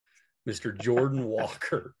Mr. Jordan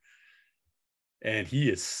Walker. And he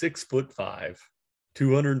is 6'5",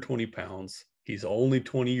 220 pounds. He's only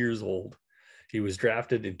 20 years old. He was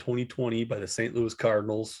drafted in 2020 by the St. Louis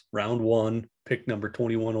Cardinals, round 1, pick number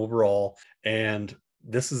 21 overall. And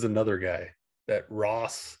this is another guy that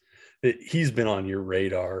Ross, that he's been on your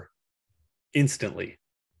radar instantly.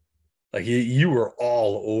 Like you were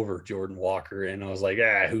all over Jordan Walker, and I was like,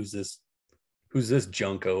 who's this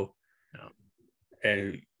junko? No.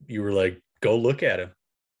 And you were like, go look at him,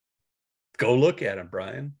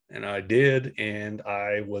 Brian. And I did, and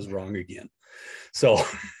I was wrong again. So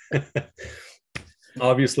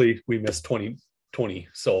obviously we missed 2020.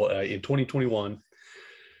 So in 2021,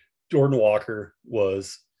 Jordan Walker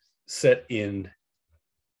was set in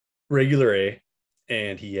regular A,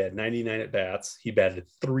 and he had 99 at bats. He batted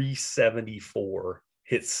 .374,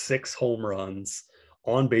 hit 6 home runs,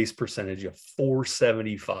 on base percentage of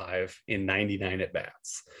 .475 in 99 at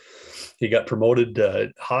bats. He got promoted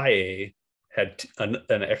to high A, had an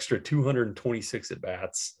extra 226 at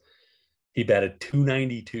bats. He batted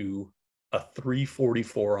 .292, a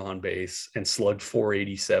 .344 on base, and slugged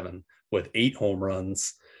 .487 with 8 home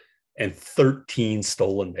runs and 13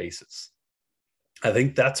 stolen bases. I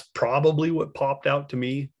think that's probably what popped out to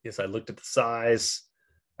me. Is I looked at the size,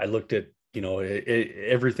 I looked at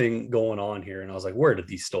everything going on here, and I was like, where did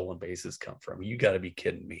these stolen bases come from? You got to be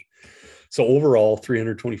kidding me. So overall,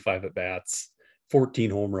 325 at bats,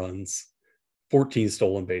 14 home runs, 14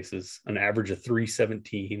 stolen bases, an average of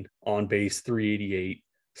 .317, on base .388,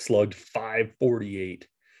 slugged .548,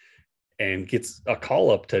 and gets a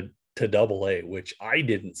call up to Double A, which I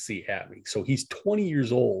didn't see happening. So he's 20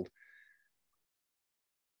 years old.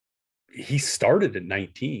 He started at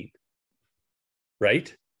 19,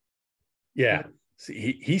 right? Yeah. So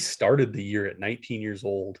he started the year at 19 years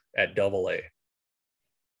old at Double A.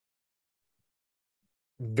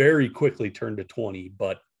 Very quickly turned to 20,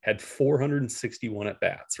 but had 461 at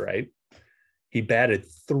bats, right? He batted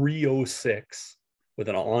 .306 with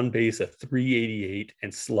an on base of .388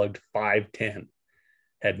 and slugged .510.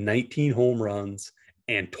 Had 19 home runs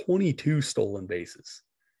and 22 stolen bases.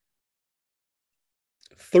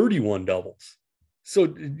 31 doubles.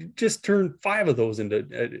 So just turn 5 of those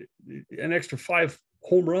into an extra 5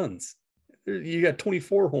 home runs. You got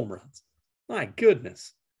 24 home runs. My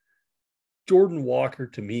goodness. Jordan Walker,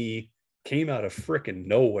 to me, came out of frickin'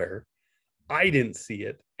 nowhere. I didn't see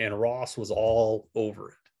it, and Ross was all over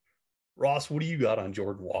it. Ross, what do you got on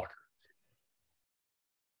Jordan Walker?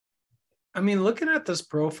 I mean, looking at this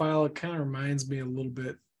profile, it kind of reminds me a little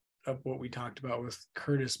bit of what we talked about with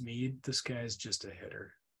Curtis Mead. This guy's just a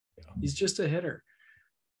hitter. He's just a hitter.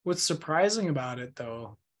 What's surprising about it,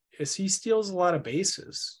 though, is he steals a lot of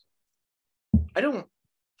bases.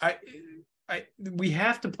 We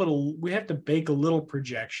have to bake a little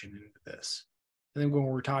projection into this. I think when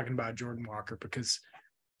we're talking about Jordan Walker, because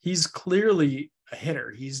he's clearly a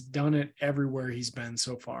hitter. He's done it everywhere he's been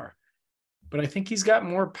so far. But I think he's got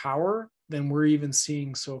more power than we're even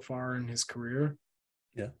seeing so far in his career.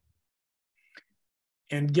 Yeah.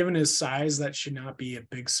 And given his size, that should not be a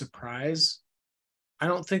big surprise. I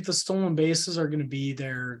don't think the stolen bases are going to be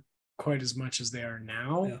there quite as much as they are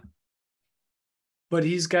now. Yeah. But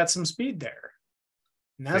he's got some speed there.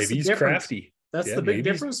 And that's maybe he's crafty. That's the big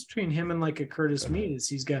difference between him and like a Curtis Mead is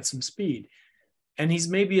he's got some speed. And he's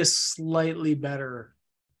maybe a slightly better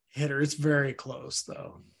hitter. It's very close,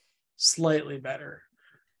 though. Slightly better.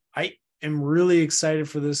 I am really excited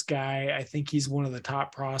for this guy. I think he's one of the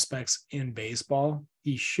top prospects in baseball.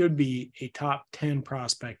 He should be a top 10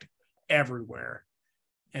 prospect everywhere.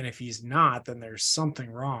 And if he's not, then there's something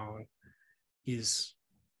wrong. He's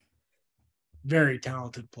a very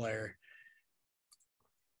talented player.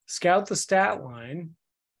 Scout the Stat Line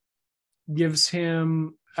gives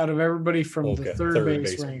him, out of everybody from the third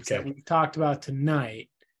base ranks that we talked about tonight,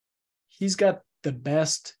 he's got the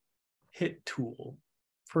best hit tool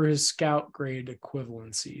for his scout grade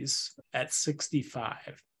equivalencies at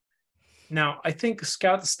 65. Now, I think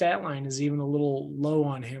Scout the Stat Line is even a little low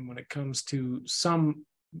on him when it comes to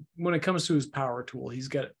his power tool. He's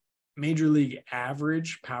got major league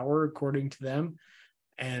average power according to them.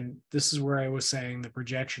 And this is where I was saying the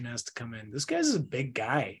projection has to come in. This guy's a big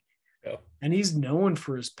guy. Yeah. And he's known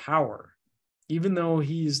for his power. Even though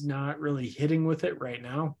he's not really hitting with it right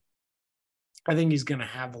now, I think he's going to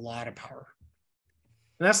have a lot of power.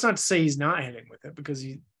 And that's not to say he's not hitting with it, because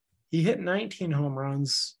he hit 19 home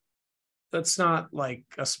runs. That's not like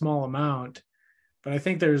a small amount, but I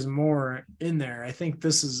think there's more in there. I think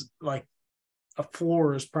this is like a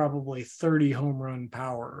floor is probably 30 home run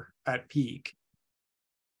power at peak.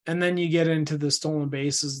 And then you get into the stolen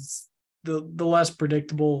bases, the less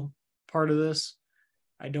predictable part of this.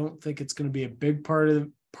 I don't think it's going to be a big part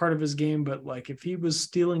of his game, but like if he was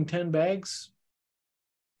stealing 10 bags,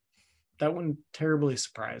 that wouldn't terribly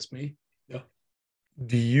surprise me. Yeah.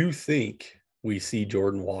 Do you think we see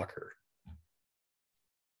Jordan Walker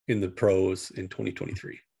in the pros in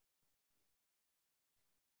 2023?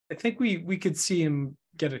 I think we could see him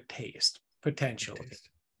get a taste, potentially.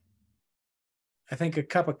 I think a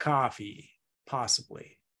cup of coffee,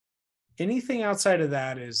 possibly. Anything outside of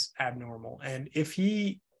that is abnormal. And if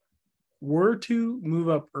he were to move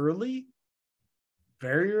up early,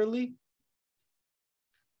 very early,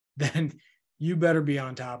 then you better be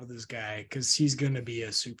on top of this guy because he's going to be a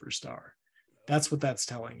superstar. That's what that's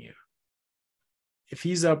telling you. If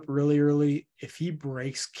he's up really early, if he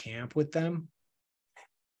breaks camp with them,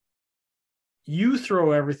 you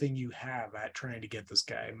throw everything you have at trying to get this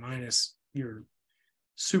guy, minus your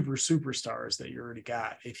superstars that you already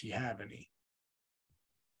got, if you have any.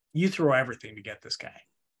 You throw everything to get this guy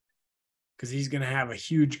because he's going to have a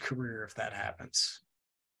huge career if that happens.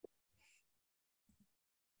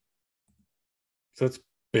 So that's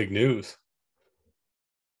big news.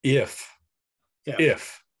 If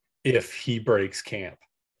he breaks camp.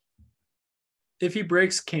 If he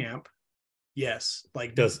breaks camp, yes.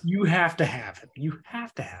 Like, you have to have him. You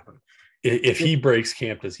have to have him. If he breaks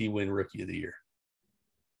camp, does he win Rookie of the Year?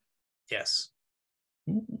 Yes.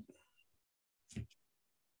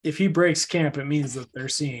 If he breaks camp, it means that they're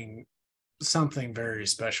seeing something very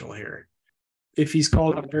special here. If he's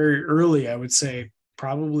called up very early, I would say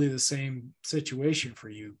probably the same situation for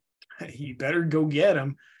you. You better go get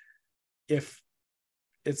him. If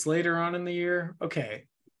it's later on in the year, okay,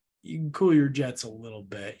 you can cool your jets a little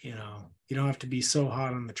bit. You know, you don't have to be so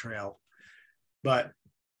hot on the trail. But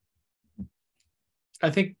I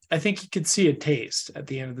think he could see a taste at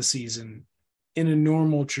the end of the season. In a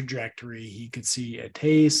normal trajectory, he could see a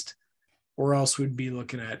taste, or else we'd be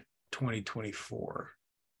looking at 2024.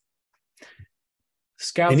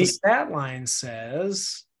 Scout the Stat Line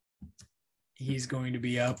says he's going to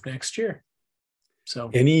be up next year. So,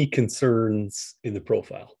 any concerns in the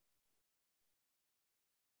profile?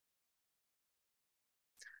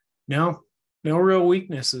 No real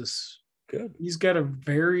weaknesses. Good. He's got a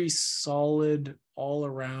very solid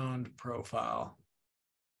all-around profile.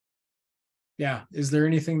 Yeah. Is there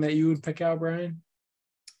anything that you would pick out, Brian?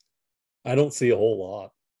 I don't see a whole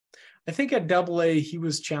lot. I think at AA, he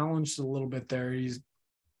was challenged a little bit there. He's,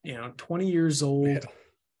 20 years old. Yeah.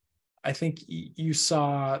 I think you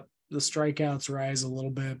saw the strikeouts rise a little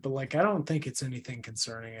bit, but I don't think it's anything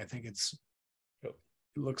concerning. I think it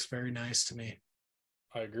looks very nice to me.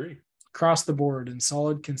 I agree. Across the board and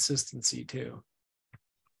solid consistency too.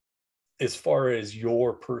 As far as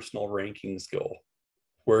your personal rankings go,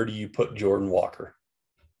 where do you put Jordan Walker?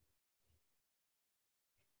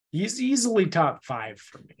 He's easily top 5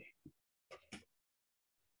 for me.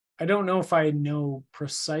 I don't know if I know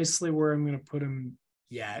precisely where I'm going to put him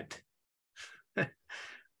yet.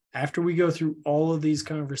 After we go through all of these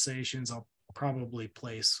conversations, I'll probably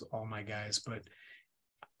place all my guys, but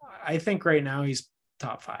I think right now he's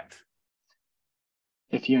top 5.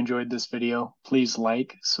 If you enjoyed this video, please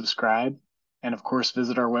like, subscribe, and of course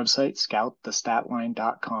visit our website,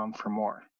 scoutthestatline.com for more.